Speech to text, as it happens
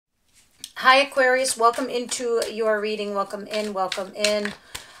Hi Aquarius, welcome into your reading. Welcome in, welcome in.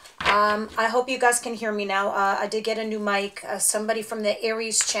 I hope you guys can hear me now. I did get a new mic. Somebody from the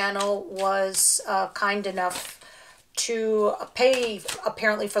Aries channel was kind enough to pay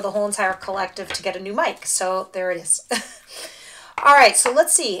apparently for the whole entire collective to get a new mic. So there it is. All right, so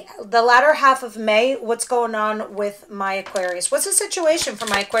let's see. The latter half of May, what's going on with my Aquarius? What's the situation for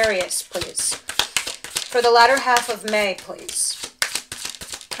my Aquarius, please? For the latter half of May, please.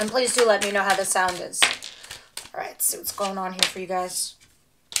 And please do let me know how the sound is. All right, let's see what's going on here for you guys.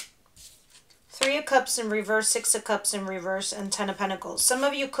 3 of Cups in reverse, 6 of Cups in reverse, and 10 of Pentacles. Some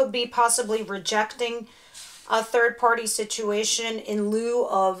of you could be possibly rejecting a third-party situation in lieu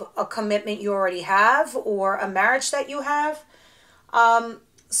of a commitment you already have or a marriage that you have.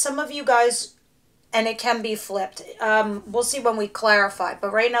 Some of you guys, and it can be flipped. We'll see when we clarify.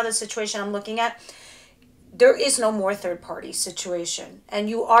 But right now the situation I'm looking at, there is no more third-party situation. And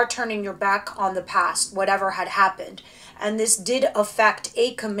you are turning your back on the past, whatever had happened. And this did affect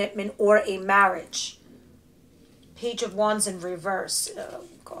a commitment or a marriage. Page of Wands in reverse. Oh,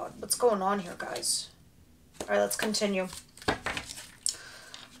 God. What's going on here, guys? All right, let's continue.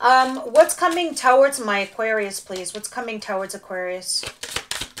 What's coming towards my Aquarius, please? What's coming towards Aquarius?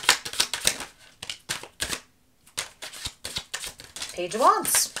 Page of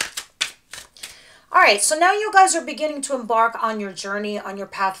Wands. All right, so now you guys are beginning to embark on your journey, on your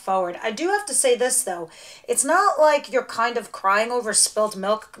path forward. I do have to say this, though. It's not like you're kind of crying over spilled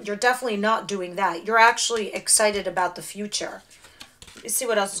milk. You're definitely not doing that. You're actually excited about the future. Let's see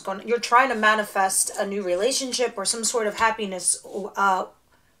what else is going on. You're trying to manifest a new relationship or some sort of happiness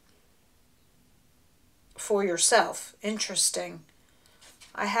for yourself. Interesting.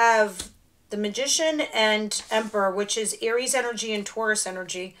 I have the Magician and Emperor, which is Aries energy and Taurus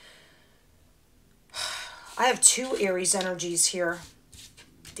energy. I have 2 Aries energies here.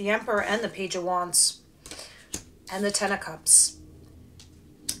 The Emperor and the Page of Wands. And the 10 of Cups.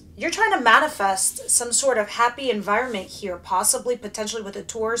 You're trying to manifest some sort of happy environment here. Possibly, potentially with a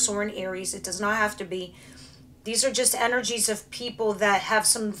Taurus or an Aries. It does not have to be. These are just energies of people that have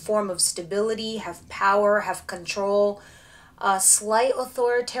some form of stability, have power, have control. Slight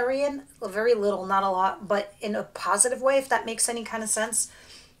authoritarian. Very little, not a lot. But in a positive way, if that makes any kind of sense.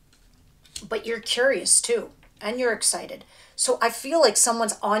 But you're curious too, and you're excited. So I feel like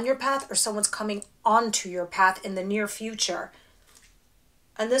someone's on your path or someone's coming onto your path in the near future.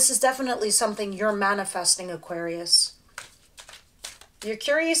 And this is definitely something you're manifesting, Aquarius. You're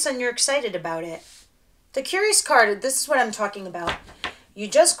curious and you're excited about it. The Curious card, this is what I'm talking about. You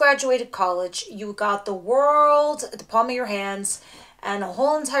just graduated college. You got the world at the palm of your hands and a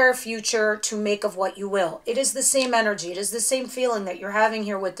whole entire future to make of what you will. It is the same energy. It is the same feeling that you're having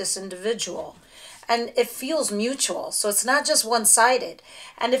here with this individual. And it feels mutual. So it's not just one-sided.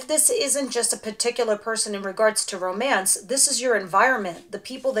 And if this isn't just a particular person in regards to romance, this is your environment, the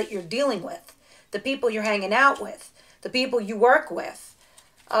people that you're dealing with, the people you're hanging out with, the people you work with.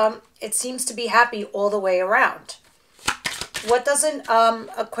 It seems to be happy all the way around. What doesn't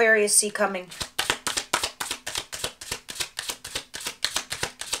Aquarius see coming?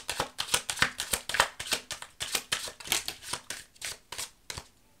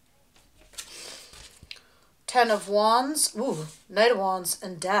 Ten of Wands, ooh, Knight of Wands,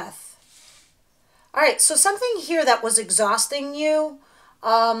 and Death. All right, so something here that was exhausting you,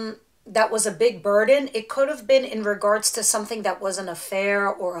 that was a big burden, it could have been in regards to something that was an affair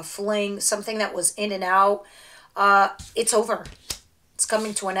or a fling, something that was in and out. It's over. It's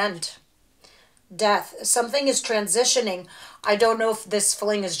coming to an end. Death. Something is transitioning. I don't know if this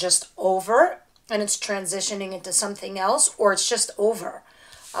fling is just over and it's transitioning into something else or it's just over.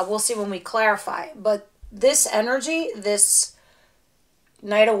 We'll see when we clarify. But this energy, this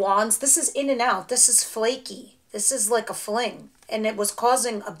Knight of Wands, this is in and out. This is flaky. This is like a fling. And it was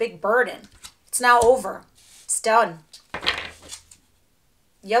causing a big burden. It's now over. It's done.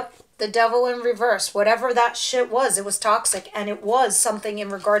 Yep. The Devil in reverse. Whatever that shit was, it was toxic. And it was something in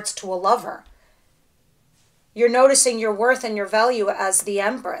regards to a lover. You're noticing your worth and your value as the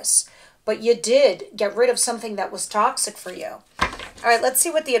Empress. But you did get rid of something that was toxic for you. All right, let's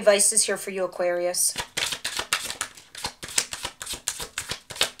see what the advice is here for you, Aquarius.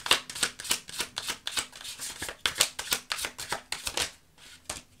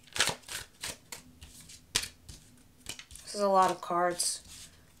 This is a lot of cards.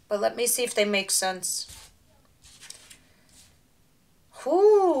 But let me see if they make sense.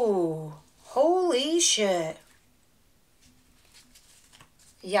 Ooh, holy shit.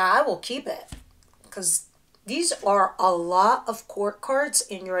 Yeah, I will keep it. Because these are a lot of court cards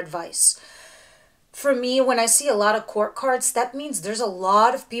in your advice. For me, when I see a lot of court cards, that means there's a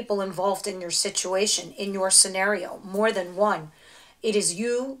lot of people involved in your situation, in your scenario, more than one. It is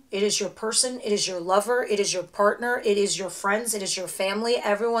you, it is your person, it is your lover, it is your partner, it is your friends, it is your family.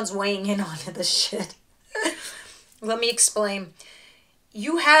 Everyone's weighing in on this shit. Let me explain.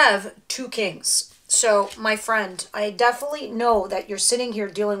 You have two kings. So, my friend, I definitely know that you're sitting here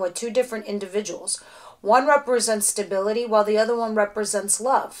dealing with two different individuals. One represents stability while the other one represents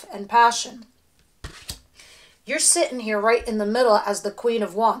love and passion. You're sitting here right in the middle as the Queen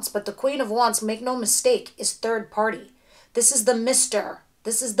of Wands, but the Queen of Wands, make no mistake, is third party. This is the mister.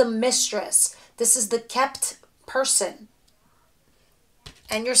 This is the mistress. This is the kept person.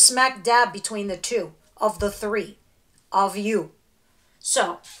 And you're smack dab between the two of the three of you.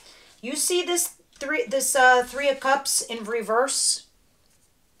 So, you see this Three of Cups in reverse?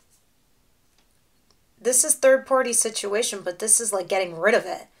 This is third party situation, but this is like getting rid of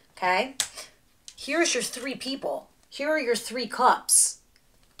it, okay? Here's your three people. Here are your 3 cups.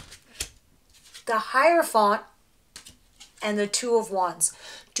 The Hierophant and the Two of Wands.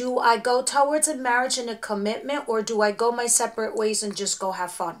 Do I go towards a marriage and a commitment, or do I go my separate ways and just go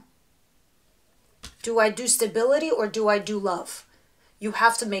have fun? Do I do stability or do I do love? You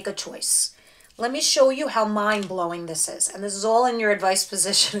have to make a choice. Let me show you how mind-blowing this is. And this is all in your advice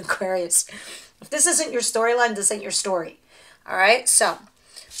position, Aquarius. If this isn't your storyline, this ain't your story. All right? So,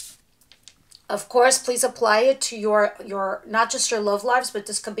 of course, please apply it to your not just your love lives, but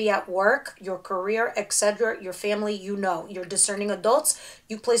this could be at work, your career, etc., your family, your discerning adults.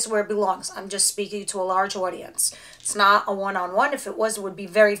 You place it where it belongs. I'm just speaking to a large audience. It's not a one-on-one. If it was, it would be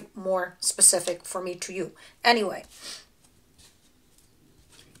very more specific for me to you. Anyway,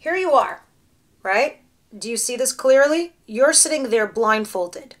 here you are, right? Do you see this clearly? You're sitting there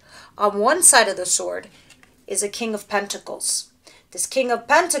blindfolded. On one side of the sword is a King of Pentacles. This King of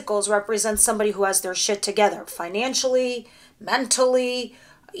Pentacles represents somebody who has their shit together. Financially, mentally,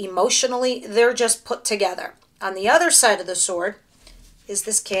 emotionally, they're just put together. On the other side of the sword is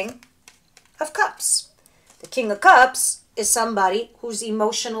this King of Cups. The King of Cups is somebody who's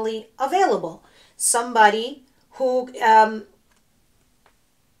emotionally available. Somebody who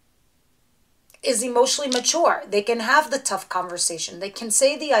is emotionally mature. They can have the tough conversation. They can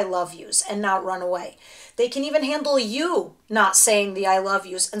say the I love yous and not run away. They can even handle you not saying the I love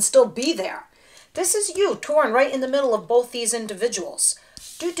yous and still be there. This is you, torn right in the middle of both these individuals.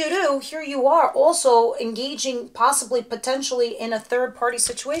 Here you are also engaging possibly, potentially in a third-party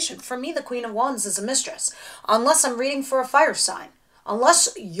situation. For me, the Queen of Wands is a mistress. Unless I'm reading for a fire sign.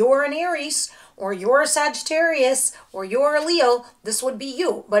 Unless you're an Aries, or you're a Sagittarius, or you're a Leo, this would be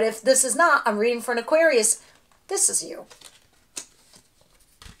you. But if this is not, I'm reading for an Aquarius, this is you.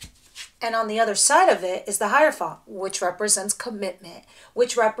 And on the other side of it is the Hierophant, which represents commitment,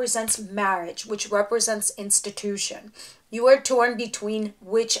 which represents marriage, which represents institution. You are torn between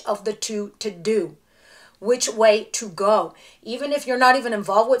which of the two to do, which way to go. Even if you're not even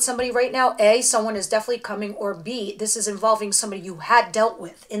involved with somebody right now, A, someone is definitely coming, or B, this is involving somebody you had dealt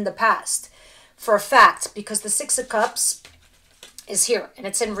with in the past. For a fact, because the Six of Cups is here, and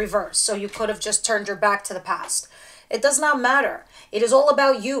it's in reverse, so you could have just turned your back to the past. It does not matter. It is all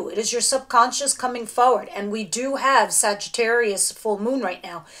about you. It is your subconscious coming forward. And we do have Sagittarius full moon right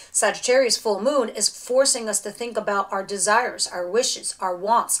now. Sagittarius full moon is forcing us to think about our desires, our wishes, our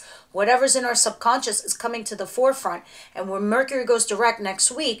wants. Whatever's in our subconscious is coming to the forefront. And when Mercury goes direct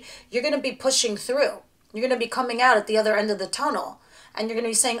next week, you're going to be pushing through. You're going to be coming out at the other end of the tunnel. And you're going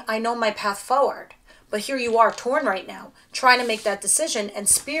to be saying, I know my path forward. But here you are torn right now, trying to make that decision, and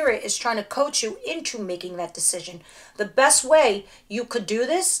Spirit is trying to coach you into making that decision. The best way you could do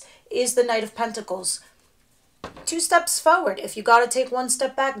this is the Knight of Pentacles. 2 steps forward. If you got to take 1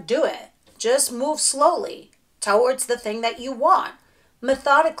 step back, do it. Just move slowly towards the thing that you want,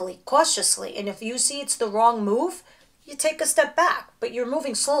 methodically, cautiously. And if you see it's the wrong move, you take a step back, but you're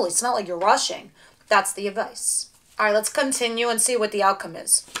moving slowly. It's not like you're rushing. That's the advice. All right, let's continue and see what the outcome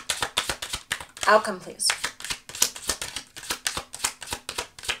is. Outcome, please.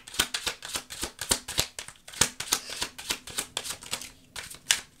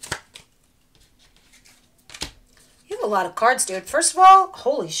 You have a lot of cards, dude. First of all,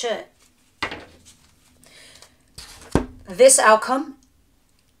 holy shit. This outcome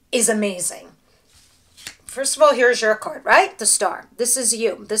is amazing. First of all, here's your card, right? The Star. This is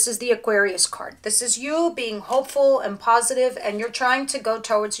you. This is the Aquarius card. This is you being hopeful and positive, and you're trying to go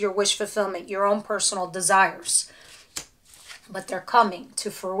towards your wish fulfillment, your own personal desires. But they're coming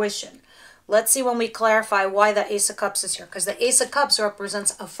to fruition. Let's see when we clarify why the Ace of Cups is here, because the Ace of Cups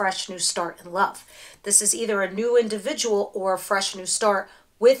represents a fresh new start in love. This is either a new individual or a fresh new start,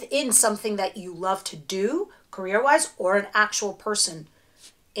 within something that you love to do, career-wise, or an actual person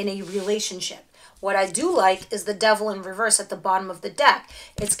in a relationship. What I do like is the Devil in reverse at the bottom of the deck.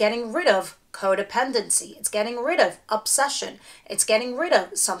 It's getting rid of codependency. It's getting rid of obsession. It's getting rid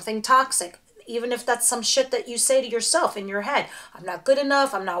of something toxic. Even if that's some shit that you say to yourself in your head. I'm not good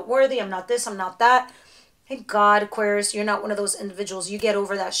enough. I'm not worthy. I'm not this. I'm not that. Thank God, Aquarius, you're not one of those individuals. You get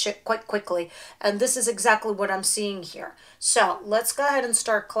over that shit quite quickly. And this is exactly what I'm seeing here. So let's go ahead and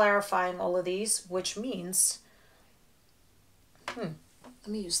start clarifying all of these, which means... Let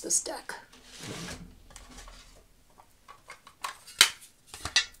me use this deck.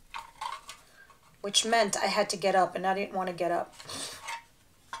 Which meant I had to get up, and I didn't want to get up.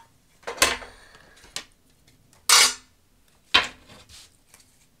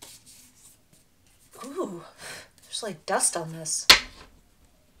 Ooh, there's like dust on this.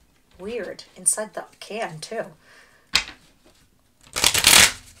 Weird. Inside the can, too.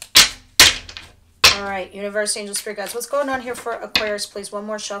 All right, Universe, Angel, Spirit Guides. What's going on here for Aquarius, please? One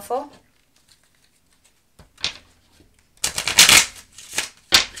more shuffle.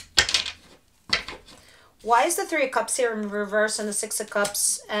 Why is the Three of Cups here in reverse and the Six of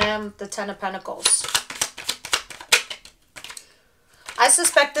Cups and the Ten of Pentacles? I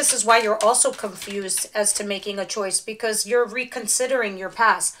suspect this is why you're also confused as to making a choice, because you're reconsidering your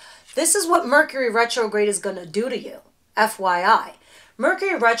past. This is what Mercury retrograde is going to do to you, FYI.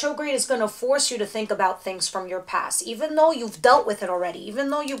 Mercury retrograde is going to force you to think about things from your past, even though you've dealt with it already, even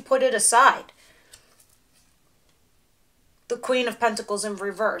though you put it aside. The Queen of Pentacles in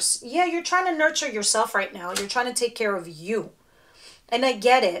reverse. Yeah, you're trying to nurture yourself right now. You're trying to take care of you. And I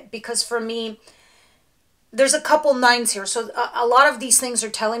get it, because for me, there's a couple nines here. So a lot of these things are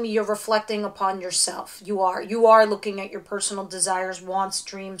telling me you're reflecting upon yourself. You are looking at your personal desires, wants,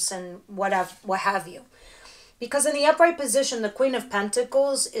 dreams, and what have you. Because in the upright position, the Queen of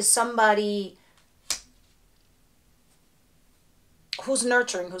Pentacles is somebody who's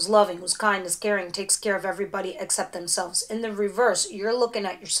nurturing, who's loving, who's kind, is caring, takes care of everybody except themselves. In the reverse, you're looking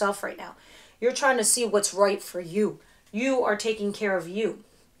at yourself right now. You're trying to see what's right for you. You are taking care of you.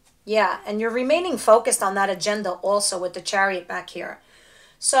 Yeah, and you're remaining focused on that agenda also with the Chariot back here.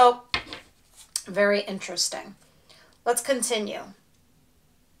 So, very interesting. Let's continue.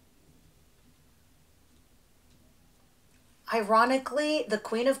 Ironically, the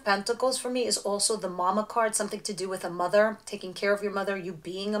Queen of Pentacles for me is also the mama card, something to do with a mother, taking care of your mother, you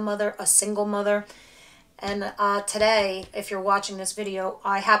being a mother, a single mother. And today, if you're watching this video,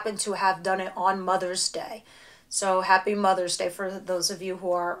 I happen to have done it on Mother's Day. So happy Mother's Day for those of you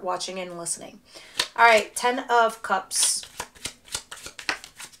who are watching and listening. All right, Ten of Cups.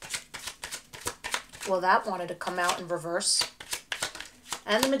 Well, that wanted to come out in reverse.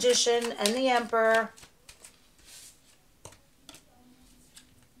 And the Magician and the Emperor.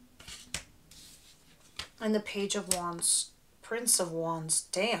 And the Page of Wands. Prince of Wands.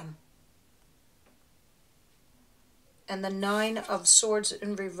 Damn. And the Nine of Swords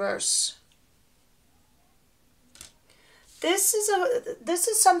in reverse. This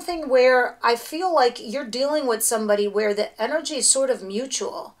is something where I feel like you're dealing with somebody where the energy is sort of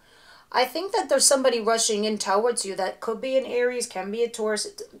mutual. I think that there's somebody rushing in towards you that could be an Aries, can be a Taurus.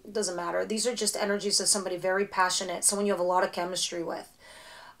 It doesn't matter. These are just energies of somebody very passionate, someone you have a lot of chemistry with.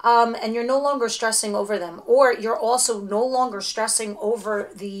 And you're no longer stressing over them. Or you're also no longer stressing over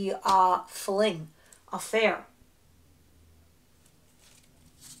the fling, affair.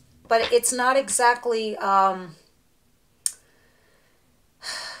 But it's not exactly...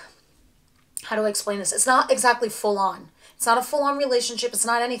 how do I explain this? It's not exactly full on. It's not a full on relationship. It's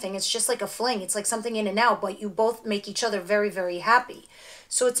not anything. It's just like a fling. It's like something in and out, but you both make each other very, very happy.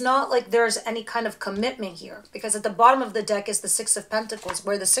 So it's not like there's any kind of commitment here, because at the bottom of the deck is the Six of Pentacles,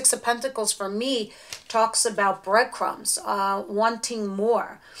 where the Six of Pentacles for me talks about breadcrumbs, wanting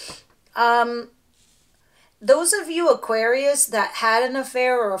more. Those of you Aquarius that had an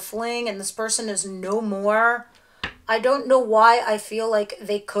affair or a fling and this person is no more, I don't know why I feel like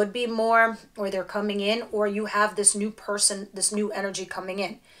they could be more, or they're coming in, or you have this new person, this new energy coming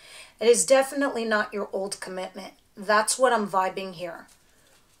in. It is definitely not your old commitment. That's what I'm vibing here.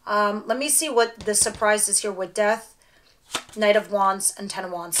 Let me see what the surprise is here with Death, Knight of Wands, and Ten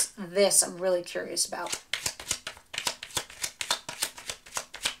of Wands. This I'm really curious about.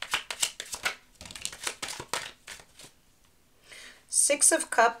 Six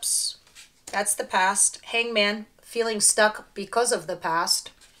of Cups. That's the past. Hangman. Feeling stuck because of the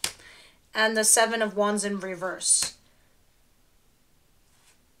past. And the Seven of Wands in reverse.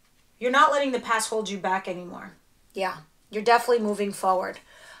 You're not letting the past hold you back anymore. Yeah, you're definitely moving forward.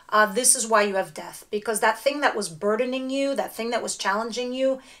 This is why you have death, because that thing that was burdening you, that thing that was challenging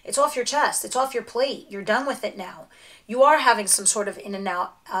you, it's off your chest. It's off your plate. You're done with it now. You are having some sort of in and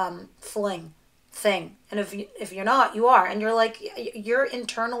out fling thing. And if you're not, you are. And you're like, you're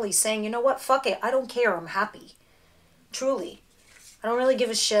internally saying, you know what? Fuck it. I don't care. I'm happy. Truly. I don't really give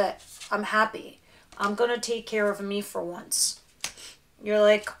a shit. I'm happy. I'm going to take care of me for once. You're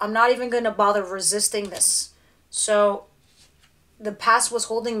like, I'm not even going to bother resisting this. So the past was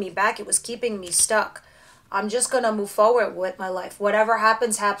holding me back. It was keeping me stuck. I'm just going to move forward with my life. Whatever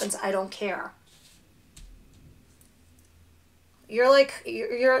happens, happens. I don't care. You're like,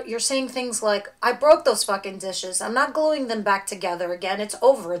 you're saying things like, I broke those fucking dishes. I'm not gluing them back together again. It's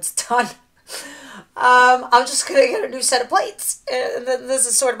over. It's done. I'm just going to get a new set of plates. And then this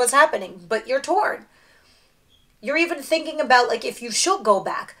is sort of what's happening. But you're torn. You're even thinking about, like, if you should go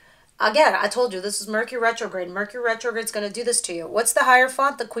back. Again, I told you, this is Mercury retrograde. Mercury retrograde is going to do this to you. What's the higher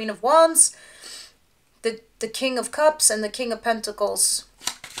font? The Queen of Wands, the King of Cups, and the King of Pentacles.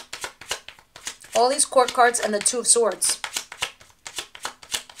 All these court cards and the Two of Swords.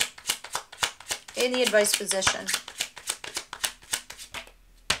 In the advice position.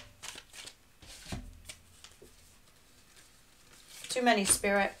 Too many,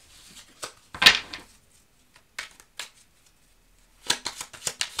 Spirit.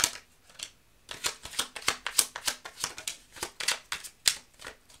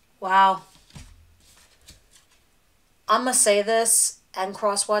 Wow. I'm going to say this, and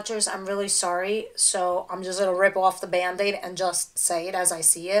cross watchers, I'm really sorry. So I'm just going to rip off the Band-Aid and just say it as I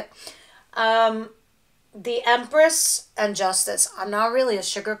see it. The Empress and Justice. I'm not really a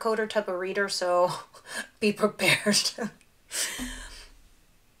sugarcoater type of reader, so be prepared.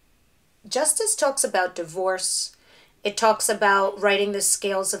 Justice talks about divorce. It talks about righting the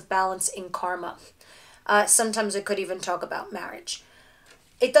scales of balance in karma. Sometimes it could even talk about marriage.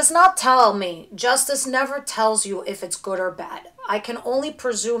 It does not tell me. Justice never tells you if it's good or bad. I can only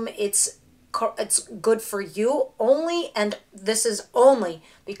presume it's good for you only, and this is only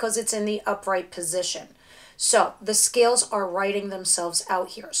because it's in the upright position. So the scales are righting themselves out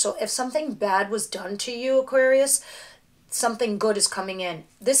here. So if something bad was done to you, Aquarius, something good is coming in.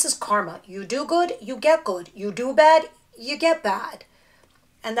 This is karma. You do good, you get good. You do bad, you get bad.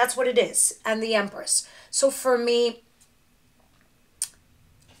 And that's what it is. And the Empress. So for me,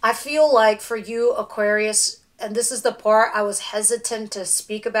 I feel like for you, Aquarius, and this is the part I was hesitant to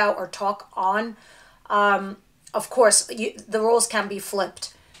speak about or talk on. Of course, the roles can be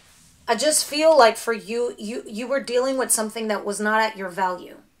flipped. I just feel like for you, you were dealing with something that was not at your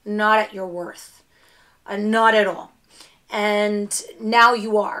value, not at your worth, not at all. And now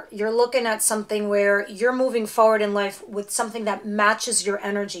you are. You're looking at something where you're moving forward in life with something that matches your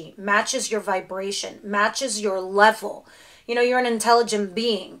energy, matches your vibration, matches your level. You know, you're an intelligent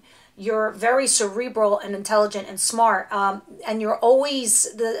being. You're very cerebral and intelligent and smart. And you're always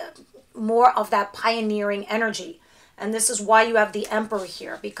more of that pioneering energy. And this is why you have the Emperor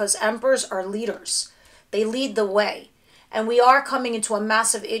here. Because Emperors are leaders. They lead the way. And we are coming into a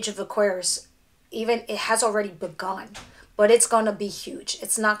massive age of Aquarius. Even it has already begun. But it's going to be huge.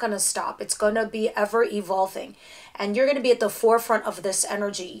 It's not going to stop. It's going to be ever evolving. And you're going to be at the forefront of this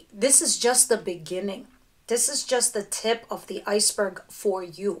energy. This is just the beginning. This is just the tip of the iceberg for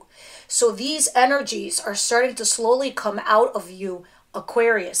you. So these energies are starting to slowly come out of you,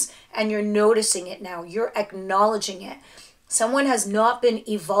 Aquarius, and you're noticing it now. You're acknowledging it. Someone has not been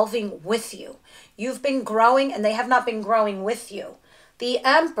evolving with you. You've been growing and they have not been growing with you. The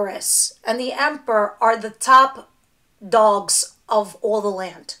Empress and the Emperor are the top dogs of all the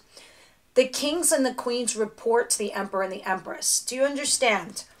land. The kings and the queens report to the Emperor and the Empress. Do you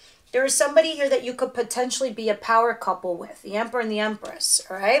understand? There is somebody here that you could potentially be a power couple with. The Emperor and the Empress,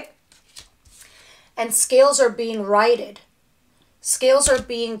 all right? And scales are being righted. Scales are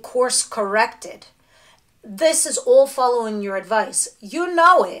being course corrected. This is all following your advice. You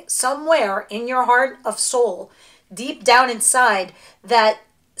know it somewhere in your heart of soul, deep down inside, that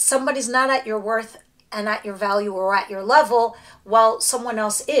somebody's not at your worth and at your value or at your level while someone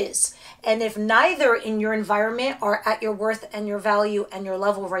else is. And if neither in your environment are at your worth and your value and your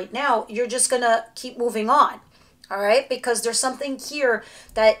level right now, you're just going to keep moving on. All right? Because there's something here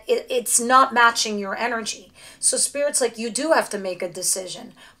that it's not matching your energy. So Spirit's like, you do have to make a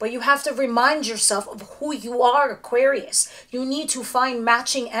decision. But you have to remind yourself of who you are, Aquarius. You need to find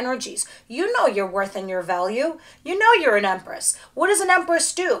matching energies. You know your worth and your value. You know you're an Empress. What does an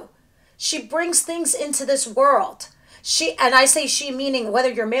Empress do? She brings things into this world. She, and I say she meaning whether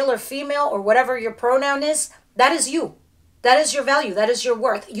you're male or female or whatever your pronoun is, that is you. That is your value. That is your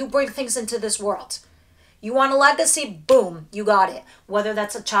worth. You bring things into this world. You want a legacy? Boom, you got it. Whether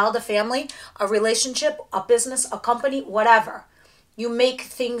that's a child, a family, a relationship, a business, a company, whatever. You make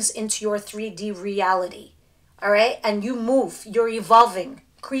things into your 3D reality, all right? And you move. You're evolving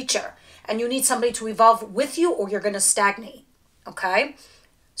creature. And you need somebody to evolve with you or you're going to stagnate, okay?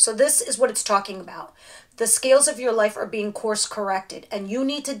 So this is what it's talking about. The scales of your life are being course corrected. And you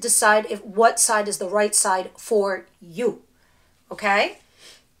need to decide if what side is the right side for you, okay?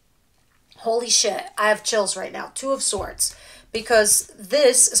 Holy shit, I have chills right now. Two of Swords. Because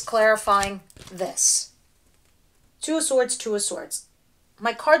this is clarifying this. Two of Swords, Two of Swords.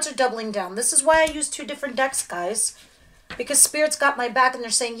 My cards are doubling down. This is why I use two different decks, guys. Because Spirit's got my back and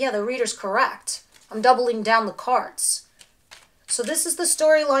they're saying, yeah, the reader's correct. I'm doubling down the cards. So this is the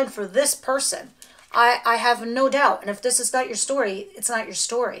storyline for this person. I have no doubt. And if this is not your story, it's not your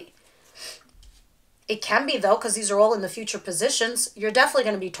story. It can be, though, because these are all in the future positions. You're definitely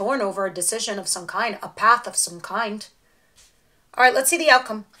going to be torn over a decision of some kind, a path of some kind. All right, let's see the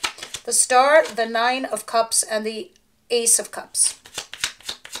outcome. The Star, the Nine of Cups, and the Ace of Cups.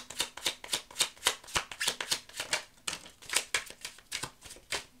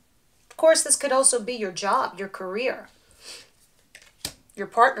 Of course, this could also be your job, your career, your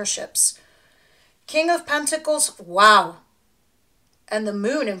partnerships. King of Pentacles, wow. And the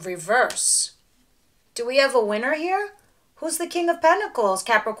Moon in reverse. Do we have a winner here? Who's the King of Pentacles?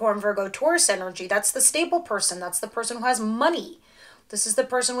 Capricorn, Virgo, Taurus energy. That's the stable person. That's the person who has money. This is the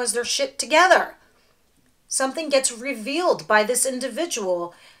person who has their shit together. Something gets revealed by this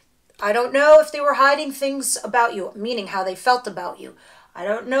individual. I don't know if they were hiding things about you, meaning how they felt about you. I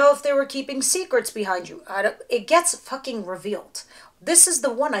don't know if they were keeping secrets behind you. It gets fucking revealed. This is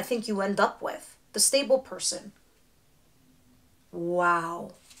the one I think you end up with. The stable person.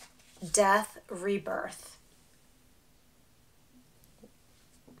 Wow. Death, rebirth.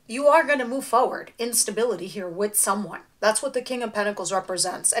 You are going to move forward. Instability here with someone. That's what the King of Pentacles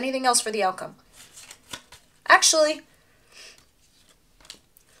represents. Anything else for the outcome? Actually,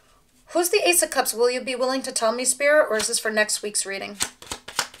 who's the Ace of Cups? Will you be willing to tell me, Spirit? Or is this for next week's reading?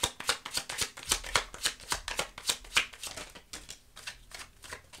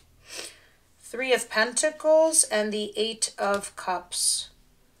 Three of Pentacles and the Eight of Cups.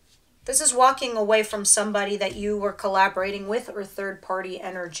 This is walking away from somebody that you were collaborating with or third-party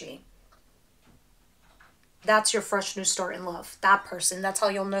energy. That's your fresh new start in love. That person, that's how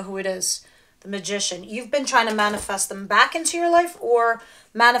you'll know who it is. The Magician. You've been trying to manifest them back into your life or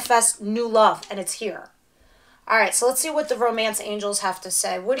manifest new love, and it's here. All right, so let's see what the romance angels have to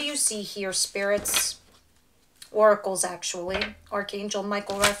say. What do you see here, spirits? Oracles, actually. Archangel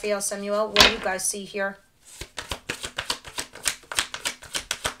Michael, Raphael, Samuel. What do you guys see here?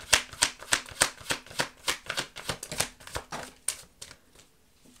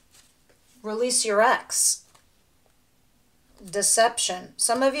 Release your ex. Deception.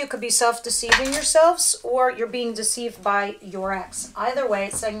 Some of you could be self-deceiving yourselves or you're being deceived by your ex. Either way,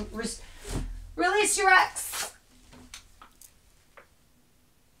 it's saying release your ex.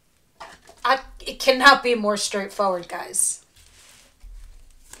 It cannot be more straightforward, guys.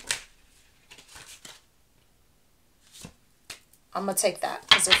 I'm going to take that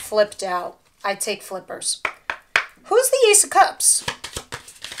because it flipped out. I take flippers. Who's the Ace of Cups?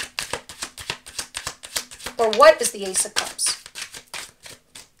 Or what is the Ace of Cups?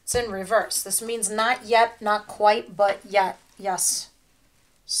 It's in reverse. This means not yet, not quite, but yet. Yes.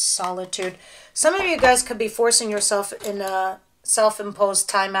 Solitude. Some of you guys could be forcing yourself in a self-imposed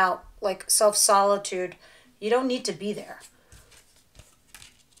timeout, like self-solitude. You don't need to be there.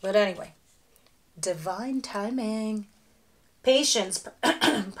 But anyway. Divine timing. Patience,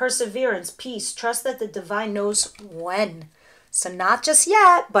 perseverance, peace. Trust that the divine knows when. So not just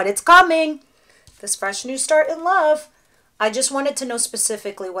yet, but it's coming. This fresh new start in love. I just wanted to know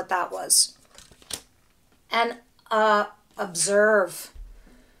specifically what that was. And observe.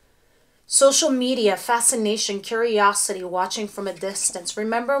 Social media, fascination, curiosity, watching from a distance.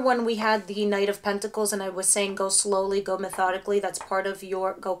 Remember when we had the Knight of Pentacles and I was saying go slowly, go methodically. That's part of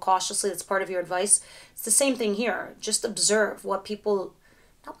your, go cautiously. That's part of your advice. It's the same thing here. Just observe what people,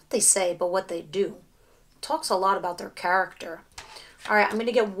 not what they say, but what they do. It talks a lot about their character. All right, I'm going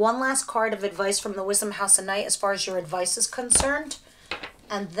to get one last card of advice from the Wisdom House of Night as far as your advice is concerned.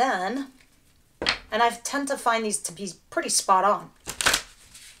 And then, and I tend to find these to be pretty spot on.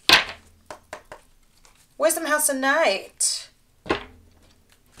 Wisdom House of Night.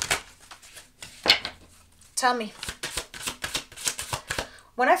 Tell me.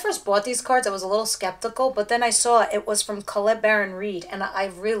 When I first bought these cards, I was a little skeptical, but then I saw it was from Colette Baron Reid, and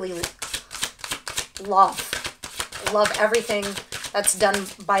I really love everything that's done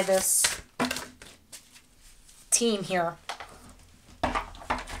by this team here. Oh,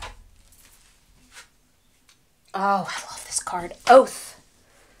 I love this card. Oath.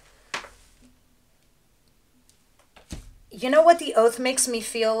 You know what the oath makes me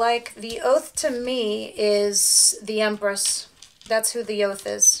feel like? The oath to me is the Empress. That's who the oath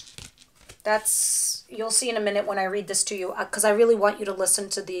is. That's, you'll see in a minute when I read this to you, because I really want you to listen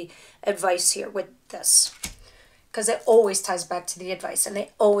to the advice here with this, because it always ties back to the advice and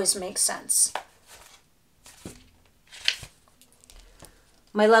they always make sense.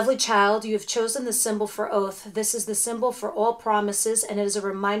 My lovely child, you have chosen the symbol for oath. This is the symbol for all promises, and it is a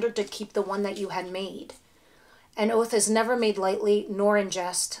reminder to keep the one that you had made. An oath is never made lightly, nor in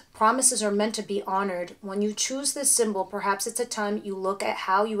jest. Promises are meant to be honored. When you choose this symbol, perhaps it's a time you look at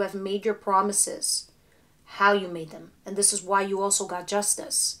how you have made your promises, how you made them. And this is why you also got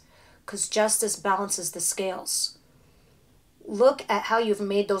justice, because justice balances the scales. Look at how you've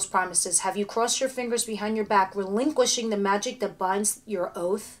made those promises. Have you crossed your fingers behind your back, relinquishing the magic that binds your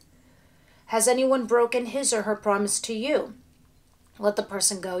oath? Has anyone broken his or her promise to you? Let the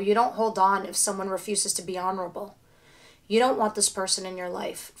person go. You don't hold on if someone refuses to be honorable. You don't want this person in your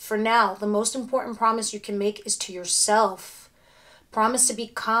life. For now, the most important promise you can make is to yourself. Promise to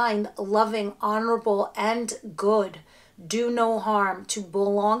be kind, loving, honorable, and good. Do no harm. To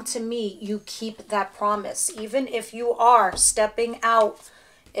belong to me, you keep that promise. Even if you are stepping out,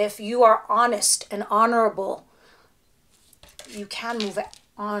 if you are honest and honorable, you can move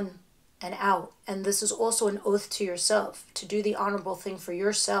on and out. And this is also an oath to yourself, to do the honorable thing for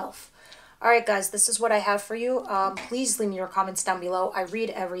yourself. All right, guys, this is what I have for you. Please leave me your comments down below. I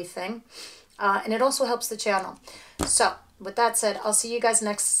read everything, and it also helps the channel. So with that said, I'll see you guys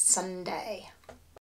next Sunday.